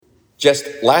Just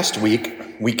last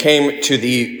week, we came to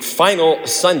the final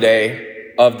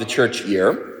Sunday of the church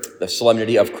year, the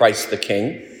Solemnity of Christ the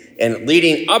King. And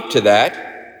leading up to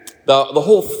that, the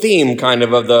whole theme kind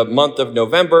of the month of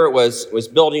November was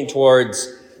building towards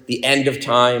the end of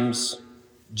times.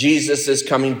 Jesus is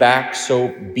coming back, so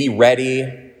be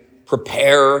ready,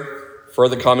 prepare for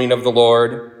the coming of the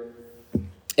Lord.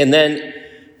 And then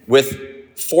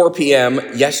with 4 p.m.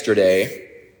 yesterday,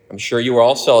 I'm sure you were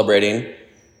all celebrating,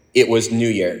 it was New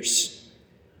Year's.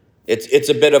 It's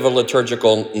a bit of a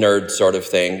liturgical nerd sort of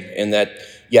thing in that,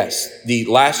 yes, the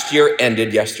last year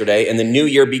ended yesterday and the new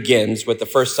year begins with the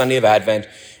first Sunday of Advent.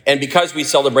 And because we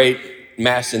celebrate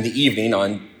Mass in the evening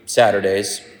on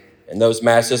Saturdays, and those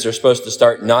Masses are supposed to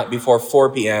start not before 4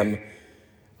 p.m.,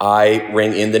 I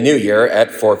ring in the new year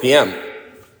at 4 p.m.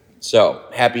 So,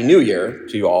 Happy New Year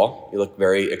to you all. You look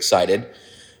very excited.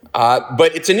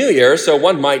 But it's a new year, so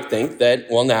one might think that,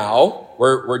 well, now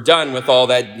we're done with all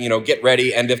that, get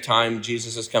ready, end of time,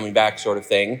 Jesus is coming back sort of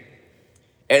thing.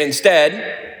 And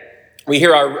instead, we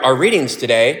hear our readings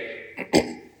today.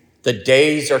 The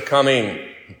days are coming.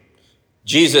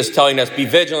 Jesus telling us, be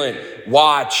vigilant,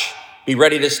 watch, be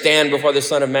ready to stand before the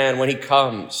Son of Man when he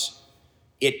comes.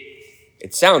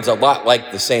 It sounds a lot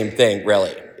like the same thing,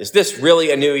 really. Is this really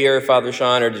a new year, Father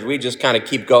Sean, or did we just kind of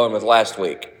keep going with last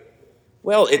week?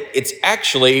 Well, it's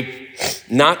actually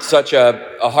not such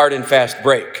a hard and fast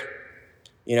break.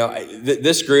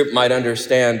 This group might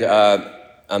understand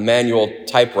a manual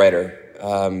typewriter.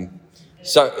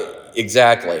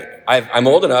 Exactly. I'm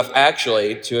old enough,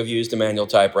 actually, to have used a manual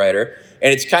typewriter.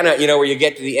 And it's kind of, where you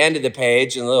get to the end of the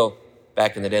page and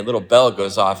back in the day, a little bell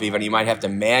goes off even. You might have to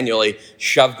manually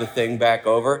shove the thing back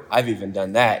over. I've even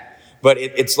done that. But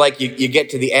it's like you get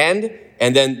to the end,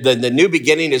 and then the new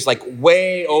beginning is like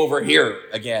way over here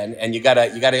again, and you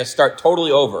gotta start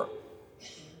totally over.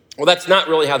 Well, that's not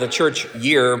really how the church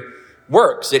year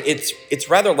works. It's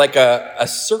rather like a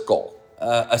circle,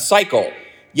 a cycle.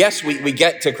 Yes, we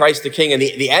get to Christ the King and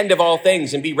the end of all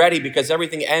things, and be ready because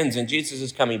everything ends and Jesus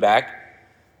is coming back.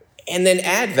 And then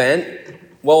Advent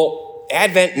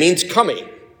means coming,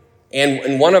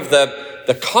 and one of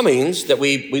the comings that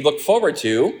we look forward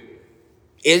to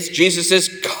is Jesus'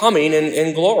 coming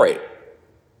in glory.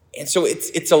 And so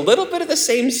it's a little bit of the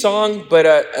same song, but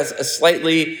a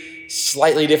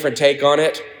slightly different take on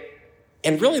it.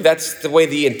 And really that's the way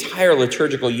the entire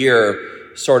liturgical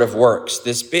year sort of works.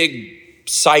 This big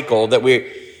cycle that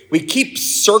we keep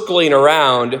circling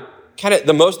around kind of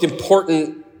the most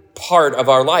important part of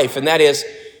our life, and that is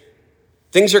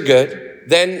things are good,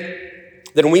 then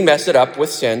we mess it up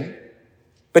with sin.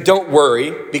 But don't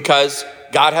worry, because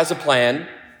God has a plan.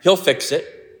 He'll fix it.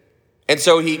 And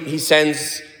so he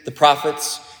sends the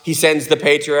prophets. He sends the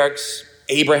patriarchs,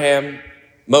 Abraham,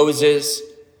 Moses.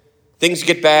 Things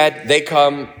get bad. They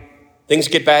come. Things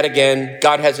get bad again.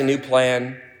 God has a new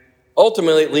plan.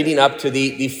 Ultimately leading up to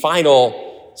the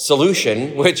final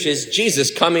solution, which is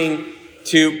Jesus coming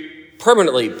to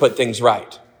permanently put things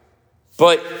right.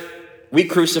 But we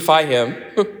crucify him.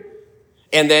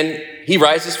 And then he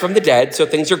rises from the dead, so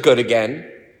things are good again.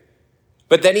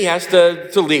 But then he has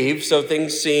to leave, so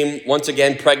things seem once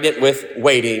again pregnant with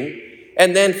waiting.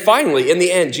 And then finally, in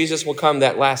the end, Jesus will come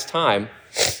that last time.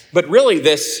 But really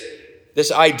this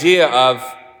idea of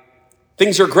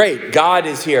things are great, God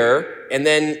is here, and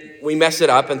then we mess it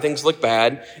up and things look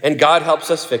bad, and God helps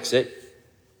us fix it.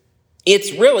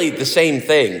 It's really the same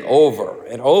thing over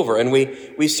and over. And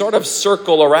we sort of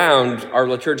circle around our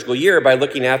liturgical year by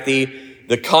looking at the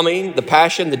coming, the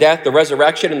passion, the death, the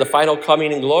resurrection, and the final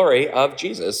coming in glory of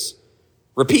Jesus.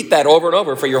 Repeat that over and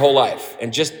over for your whole life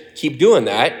and just keep doing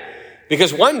that,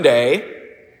 because one day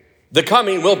the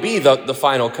coming will be the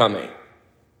final coming.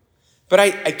 But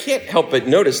I can't help but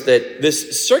notice that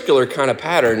this circular kind of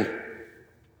pattern,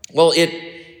 well,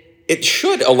 it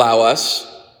should allow us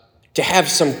to have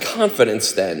some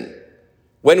confidence then.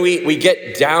 When we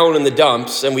get down in the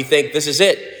dumps and we think this is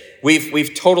it,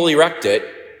 we've totally wrecked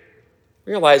it,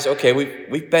 realize, okay,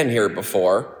 we've been here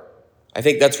before. I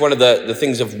think that's one of the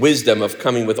things of wisdom of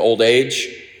coming with old age.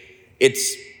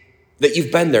 It's that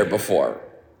you've been there before.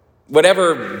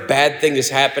 Whatever bad thing is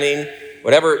happening,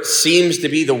 whatever seems to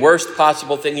be the worst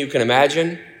possible thing you can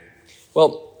imagine,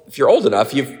 well, if you're old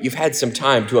enough, you've had some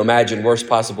time to imagine worst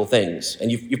possible things,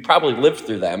 and you've probably lived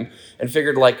through them and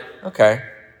figured like, okay,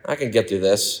 I can get through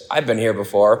this. I've been here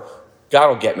before. God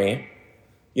will get me.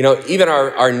 Even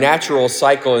our natural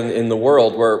cycle in the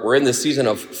world, we're in the season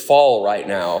of fall right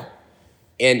now.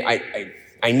 And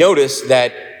I noticed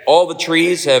that all the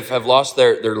trees have lost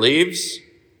their leaves,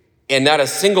 and not a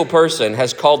single person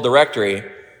has called the rectory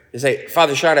They say,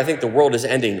 Father Sean, I think the world is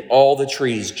ending. All the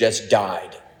trees just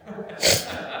died.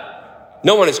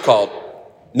 No one is called.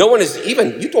 No one is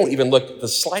even, you don't even look the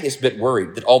slightest bit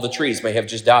worried that all the trees may have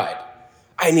just died.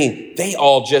 I mean,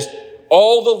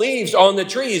 all the leaves on the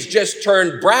trees just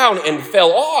turned brown and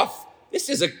fell off. This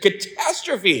is a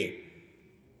catastrophe.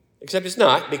 Except it's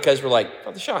not, because we're like,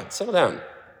 Father Sean, settle down.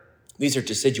 These are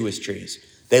deciduous trees.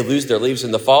 They lose their leaves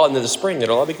in the fall, and in the spring,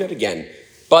 it'll all be good again.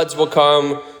 Buds will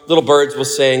come, little birds will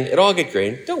sing, it'll all get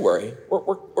green. Don't worry,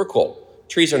 we're cool.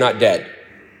 Trees are not dead.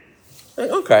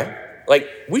 Okay. Like,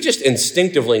 we just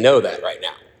instinctively know that right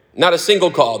now. Not a single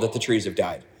call that the trees have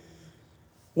died.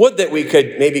 Would that we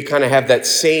could maybe kind of have that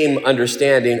same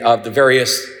understanding of the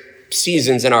various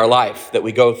seasons in our life that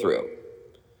we go through.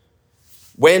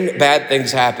 When bad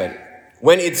things happen,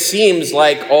 when it seems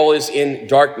like all is in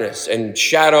darkness and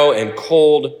shadow and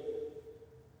cold,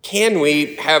 can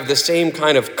we have the same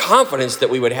kind of confidence that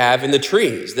we would have in the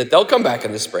trees, that they'll come back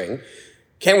in the spring?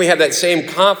 Can we have that same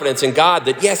confidence in God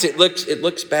that, yes, it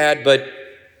looks bad, but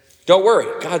don't worry,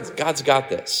 God's got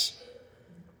this?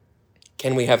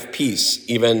 Can we have peace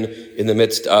even in the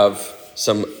midst of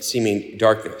some seeming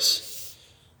darkness?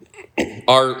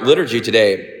 Our liturgy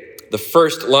today, the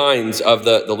first lines of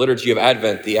the liturgy of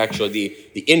Advent, the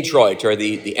introit, or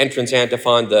the entrance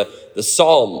antiphon, the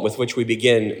psalm with which we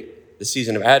begin the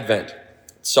season of Advent,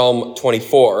 Psalm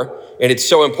 24. And it's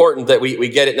so important that we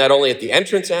get it not only at the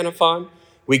entrance antiphon,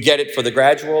 we get it for the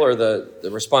gradual or the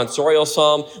responsorial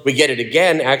psalm. We get it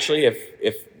again, actually,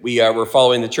 if we were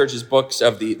following the church's books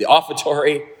of the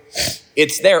offertory.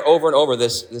 It's there over and over,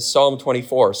 this Psalm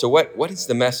 24. So what is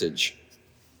the message?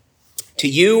 To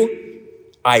you,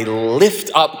 I lift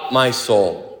up my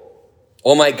soul.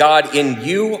 Oh my God, in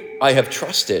you I have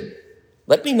trusted.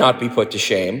 Let me not be put to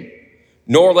shame,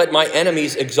 nor let my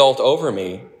enemies exult over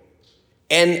me.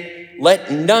 And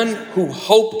let none who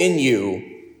hope in you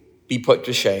be put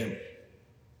to shame.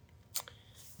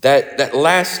 That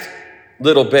last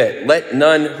little bit, let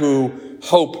none who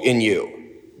hope in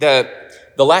you. The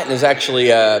Latin is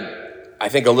actually, I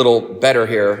think, a little better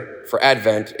here for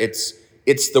Advent.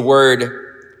 It's the word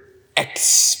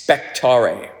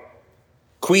expectare.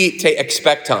 Qui te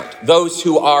expectant, those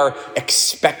who are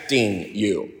expecting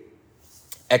you.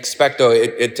 Expecto,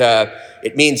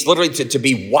 it means literally to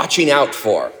be watching out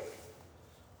for.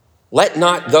 Let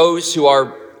not those who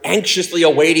are anxiously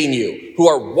awaiting you, who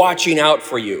are watching out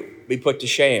for you, be put to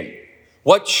shame.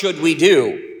 What should we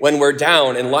do when we're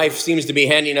down and life seems to be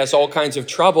handing us all kinds of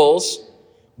troubles?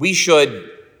 We should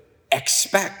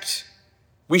expect.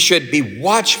 We should be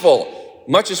watchful.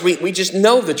 Much as we just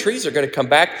know the trees are going to come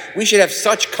back, we should have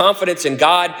such confidence in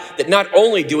God that not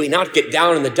only do we not get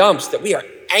down in the dumps, that we are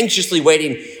anxiously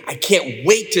waiting. I can't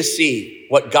wait to see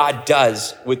what God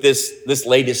does with this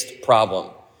latest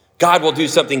problem. God will do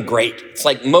something great. It's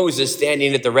like Moses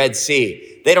standing at the Red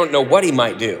Sea. They don't know what he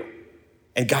might do.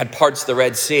 And God parts the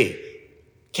Red Sea.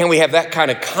 Can we have that kind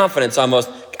of confidence almost?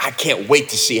 I can't wait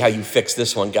to see how you fix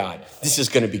this one, God. This is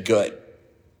going to be good.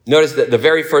 Notice that the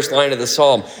very first line of the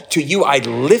psalm, to you I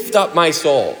lift up my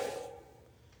soul.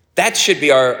 That should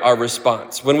be our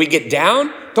response. When we get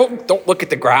down, don't look at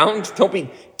the ground. Don't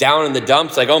be down in the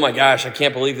dumps like, oh my gosh, I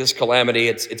can't believe this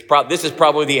calamity. This is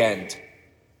probably the end.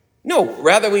 No,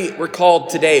 rather we're called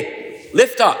today,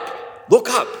 lift up, look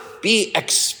up, be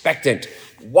expectant,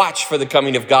 watch for the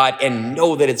coming of God, and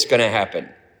know that it's going to happen.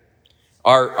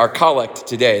 Our collect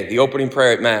today, the opening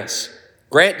prayer at Mass,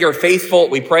 grant your faithful,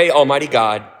 we pray, Almighty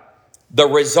God, the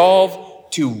resolve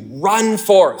to run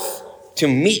forth to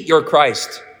meet your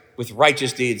Christ with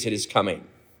righteous deeds at his coming.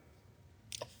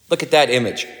 Look at that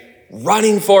image,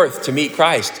 running forth to meet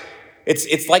Christ.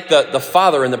 It's like the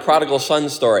father in the prodigal son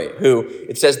story, who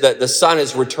it says that the son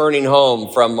is returning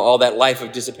home from all that life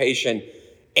of dissipation.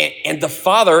 And the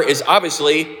father is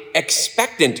obviously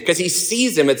expectant because he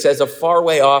sees him, it says, a far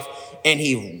way off, and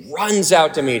he runs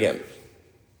out to meet him.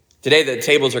 Today, the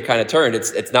tables are kind of turned.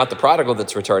 It's not the prodigal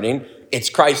that's returning. It's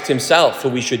Christ himself who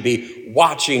we should be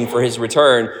watching for his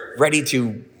return, ready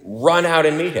to run out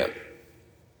and meet him.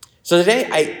 So today,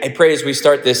 I pray as we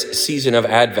start this season of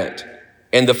Advent,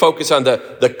 and the focus on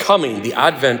the coming, the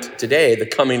Advent today, the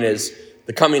coming is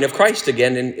the coming of Christ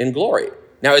again in glory.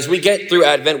 Now, as we get through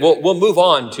Advent, we'll move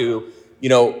on to,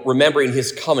 remembering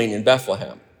his coming in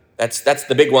Bethlehem. That's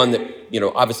the big one that,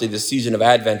 obviously the season of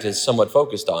Advent is somewhat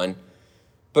focused on.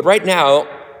 But right now,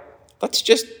 let's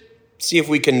just see if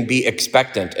we can be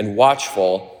expectant and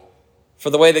watchful for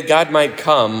the way that God might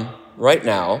come right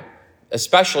now,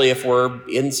 especially if we're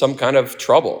in some kind of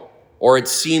trouble, or it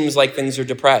seems like things are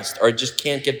depressed, or it just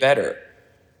can't get better.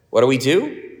 What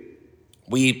do?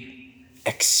 We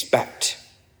expect.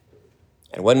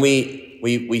 And when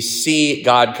we see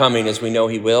God coming as we know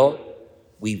he will,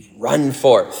 we run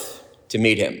forth to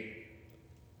meet him.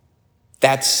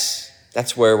 That's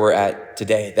where we're at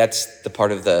today. That's the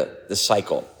part of the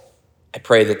cycle. I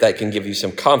pray that can give you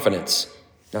some confidence,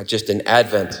 not just in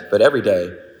Advent, but every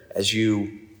day as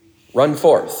you run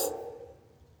forth,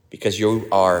 because you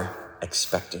are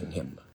expecting him.